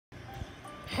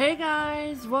Hey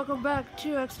guys, welcome back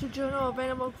to Extra Journal of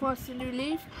Animal Crossing New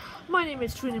Leaf. My name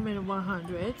is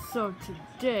 20Minute100. So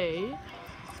today,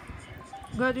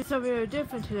 I'm gonna do something very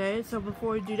different today. So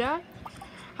before we do that,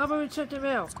 how about we check the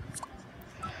mail?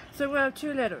 So we have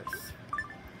two letters.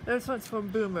 This one's from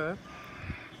Boomer.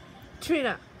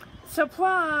 Trina,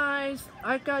 surprise!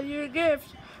 I got you a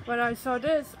gift. When I saw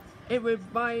this, it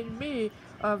reminded me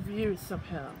of you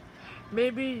somehow.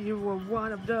 Maybe you were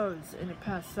one of those in a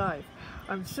past life.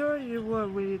 I'm sure you were a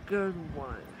really good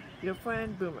one. Your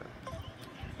friend Boomer.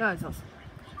 That's awesome.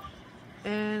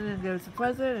 And then there's a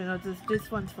present, and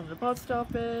this one's from the post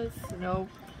office,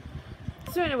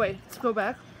 So anyway, let's go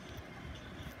back.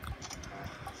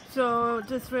 So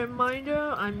just a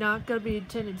reminder, I'm not gonna be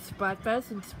attending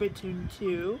Splatfest in Splatoon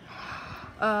 2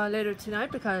 later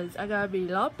tonight because I gotta be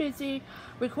a lot busy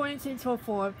recording Saints Row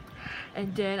 4,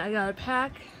 and then I gotta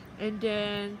pack and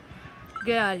then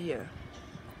get out of here.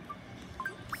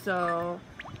 So,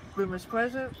 Boomer's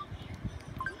present.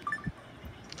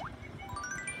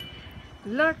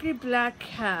 Lucky black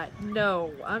cat.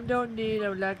 No, I don't need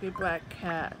a lucky black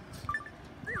cat.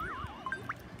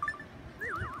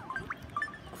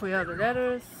 3 other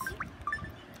letters.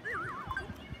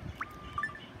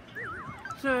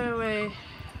 So anyway,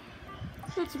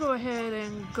 let's go ahead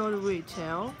and go to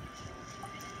retail.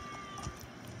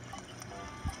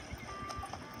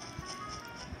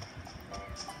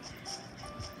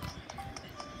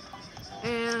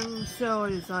 And sell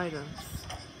these items.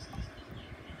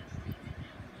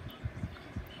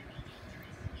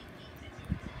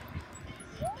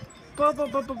 Blah blah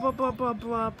blah blah blah blah blah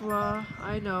blah blah.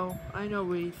 I know,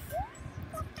 Reese.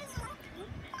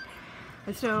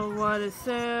 I still want to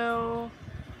sell.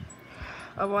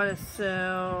 I want to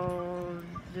sell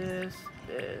this.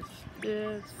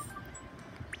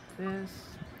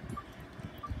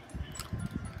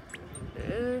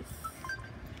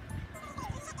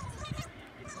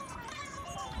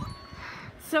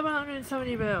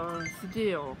 770 bells,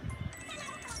 deal.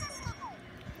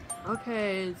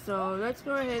 Okay, so let's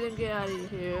go ahead and get out of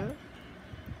here.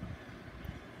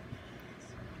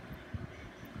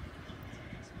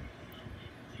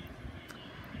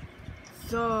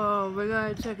 So we're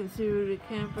gonna check and see who the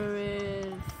camper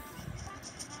is.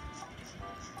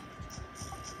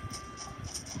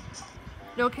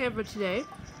 No camper today.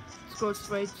 Let's go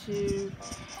straight to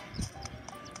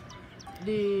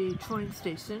the train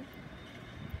station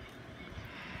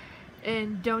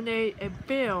and donate a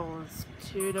bills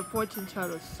to the Fortune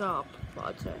Teller Shop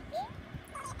project.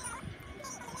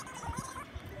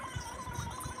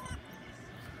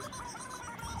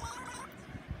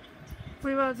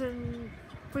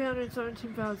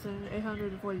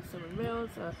 $317,847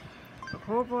 bills.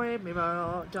 Incorporate. Maybe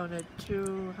I'll donate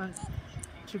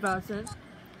 2,000.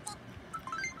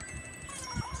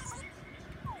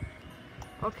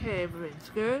 Okay, everything's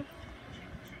good.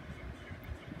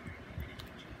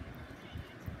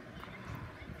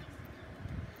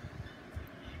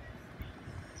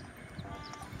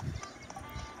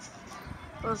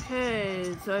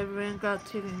 Okay, so everything got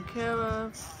taken care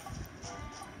of.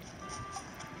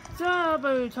 So how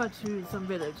about we talk to some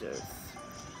villagers?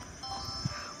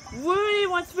 Rudy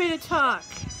wants me to talk.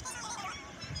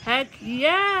 Heck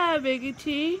yeah, Biggie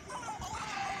T.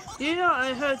 You know,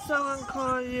 I heard someone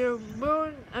call you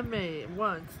Moon and me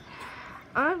once.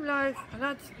 I'm like,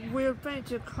 that's a weird thing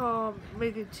to call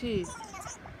Biggie T.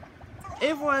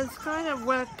 It was kind of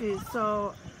wacky,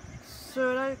 so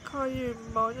should I call you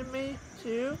Moon and me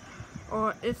too?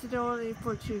 Or is it only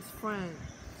for choose friends?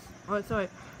 Oh, sorry.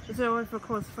 Is it only for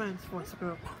close friends once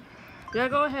ago? Yeah,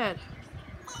 go ahead.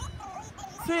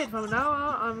 Sweet, from now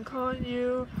on, I'm calling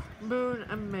you Moon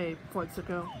and May once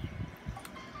ago.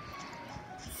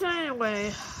 So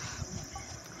anyway,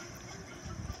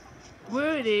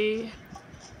 Rudy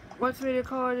wants me to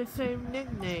call her the same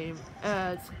nickname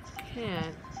as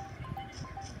Ken.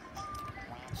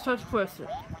 Such person.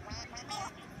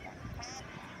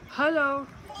 Hello.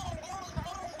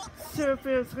 Sure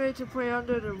feels great to play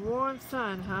under the warm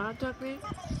sun, huh, Duckling?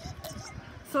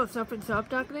 So something's up,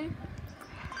 Duckling?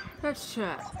 Let's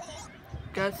chat.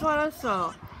 Guess what I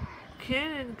saw?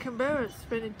 Ken and Canberra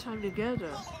spending time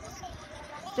together.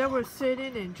 They were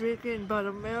sitting and drinking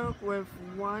buttermilk with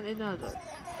one another.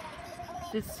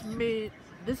 This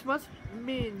must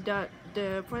mean that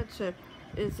their friendship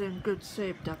is in good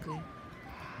shape, Duckling.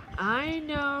 I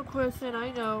know, Quillson,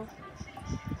 I know.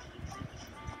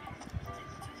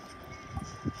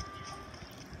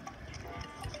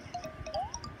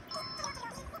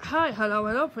 Hi,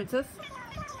 hello, Princess.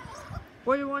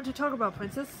 What do you want to talk about,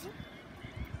 Princess?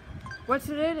 What's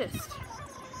the latest?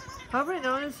 Have you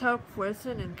noticed how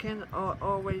Quillson and Ken are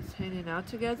always hanging out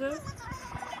together?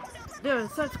 They're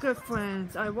such good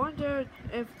friends. I wonder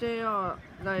if they are,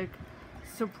 like,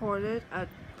 supported at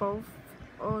both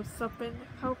or something.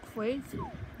 How crazy.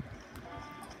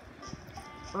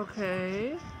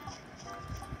 Okay.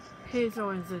 Hazel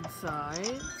is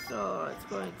inside, so let's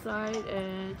go inside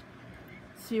and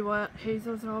see what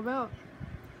Hazel's all about.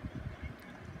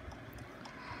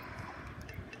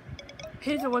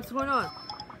 Hazel, what's going on?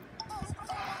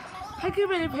 I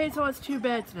can't believe Hazel has 2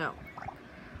 beds now.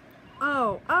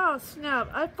 Oh snap,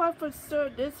 I thought for sure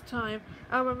this time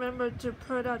I remembered to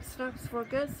put out snacks for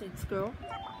guests in school.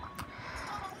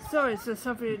 So is there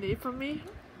something you need from me?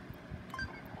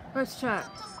 Let's chat.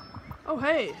 Oh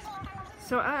hey,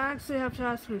 so I actually have to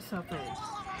ask you something.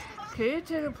 Can you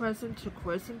take a present to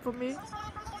Quillson for me?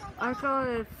 I got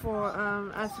it for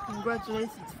as a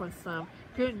congratulations for some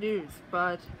good news,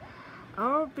 but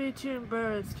I would be too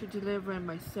embarrassed to deliver it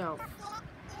myself.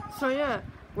 So yeah,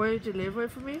 will you deliver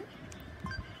it for me?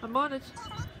 I'm on it.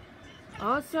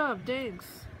 Awesome, thanks.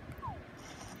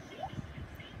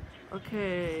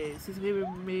 Okay, she's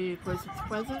giving me Quillson's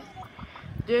present.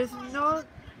 There's not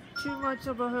too much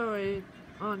of a hurry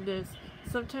on this.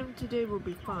 Sometime today will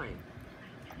be fine.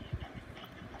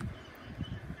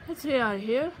 Let's get out of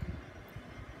here.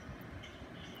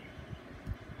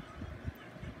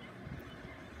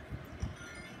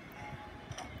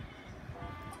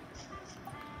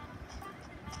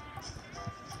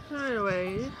 So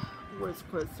anyway, where's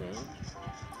Quillson?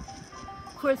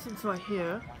 Quillson's right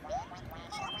here.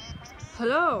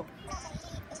 Hello!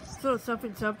 So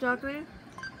something's up, Doctor?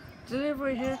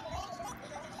 Delivery here.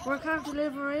 What kind of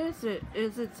delivery is it?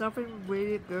 Is it something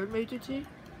really good, Major T?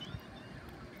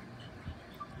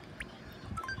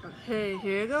 Okay,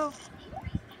 here you go.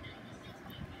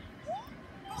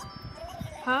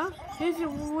 Huh? Hazel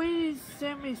really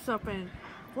sent me something.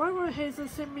 Why would Hazel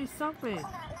send me something?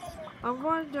 I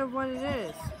wonder what it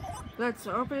is. Let's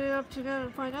open it up together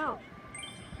and find out.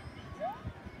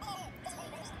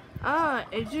 Ah,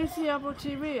 a juicy Apple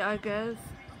TV, I guess.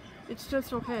 It's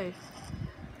just okay.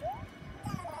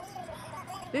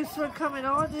 Thanks for coming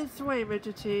all this way,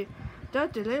 Mr. T.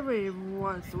 That delivery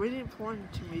was really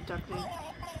important to me, Duckling.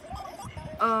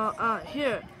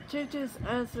 Here, take this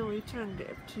as a return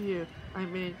gift to you. I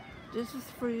mean, this is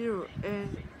for you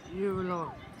and you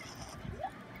alone.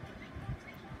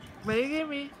 What do you give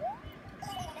me?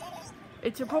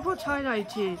 It's a purple tie-dye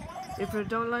tee. If you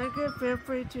don't like it, feel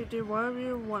free to do whatever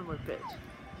you want with it.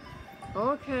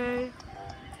 Okay.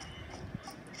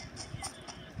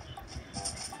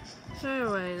 So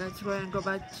anyway, let's go ahead and go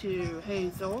back to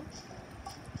Hazel.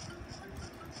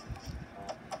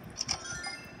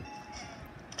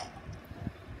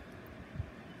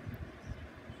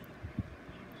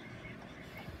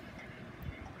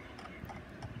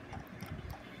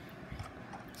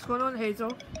 What's going on,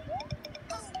 Hazel?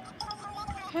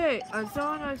 Hey, as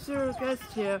long as you're a guest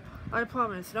here, I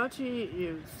promise not to eat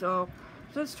you, so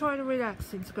just try to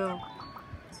relax and go.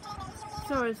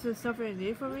 So, is there something you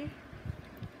need from me?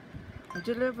 I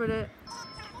delivered it.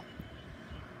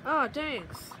 Oh,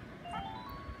 thanks.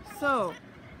 So,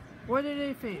 what did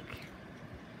they think?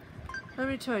 Let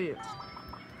me tell you.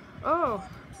 Oh,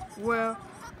 well,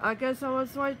 I guess I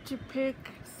was right to pick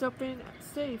something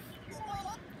safe.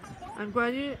 I'm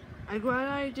glad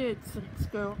I did,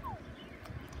 girl.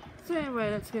 So anyway,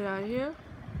 let's get out of here.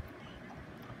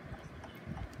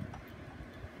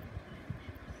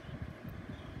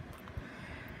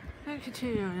 And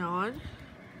continuing on.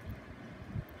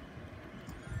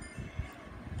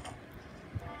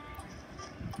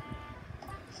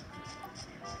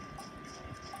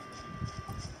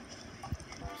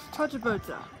 Touch a bird's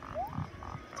eye.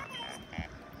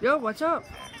 Yo, what's up?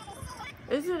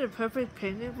 Isn't it perfect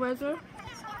painting weather?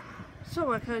 So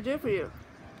what can I do for you?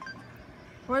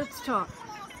 Let's talk.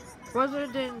 Rather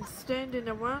than standing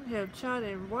around here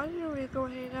chatting, why don't we go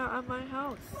hang out at my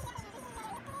house?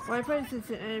 My place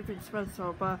isn't anything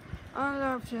special, but I'd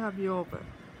love to have you over.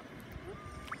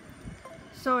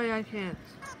 Sorry, I can't.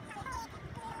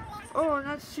 Oh,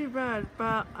 that's too bad,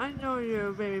 but I know you're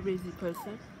a very busy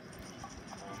person.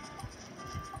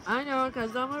 I know,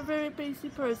 because I'm a very busy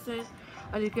person.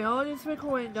 I need to get all this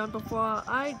recording done before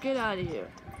I get out of here.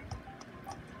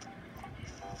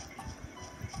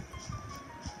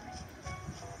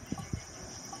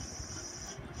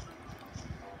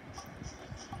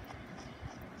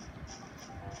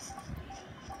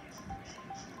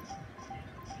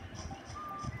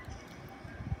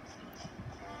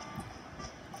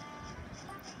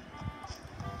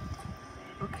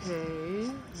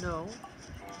 Okay, no.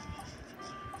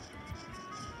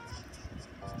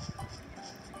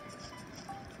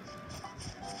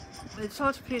 It's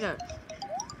Hot Peanut.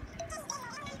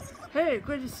 Hey,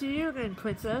 good to see you again,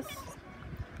 Princess.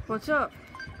 What's up?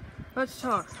 Let's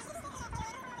talk.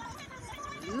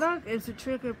 Luck is a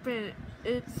tricky thing.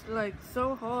 It's like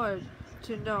so hard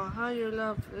to know how your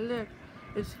luck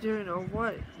is doing or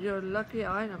what your lucky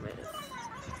item is.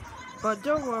 But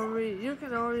don't worry, you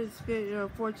can always get your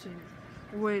fortune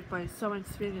weighed by someone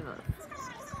speaking of.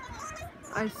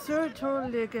 I sure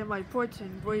totally get my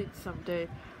fortune weighed someday.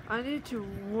 I need to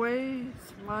weigh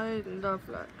my love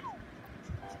luck.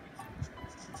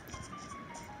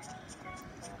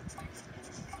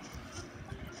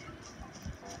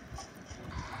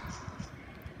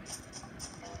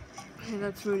 Okay,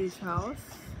 that's Rudy's house.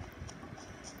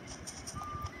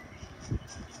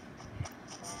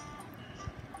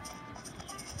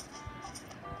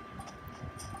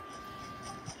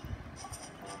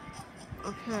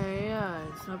 Okay, yeah,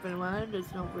 it's not been around,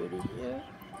 there's no Rudy here.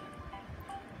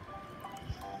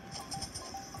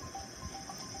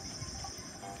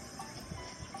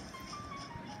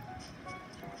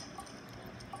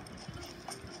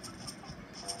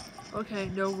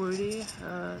 Okay, no Rudy.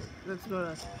 Let's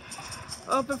go to...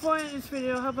 Oh, before I end this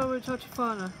video, how about we talk to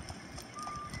Fauna?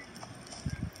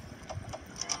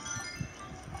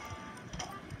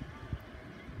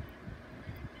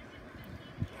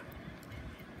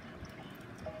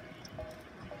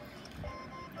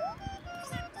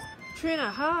 Trina,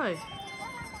 hi!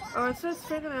 I was just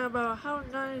thinking about how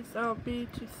nice I'll be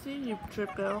to see you,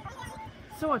 Trip Girl.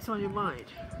 So what's on your mind?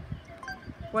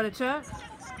 Want to chat?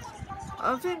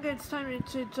 I think it's time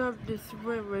to jump this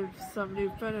room with some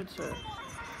new furniture.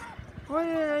 Why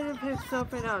did I pick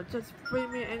something out? Just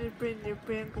bring me anything you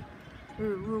think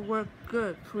will work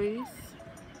good, please.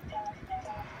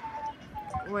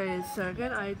 Wait a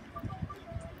second, I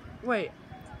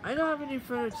don't have any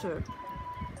furniture.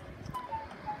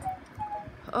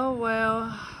 Oh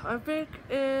well, I think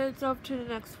it's up to the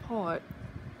next part.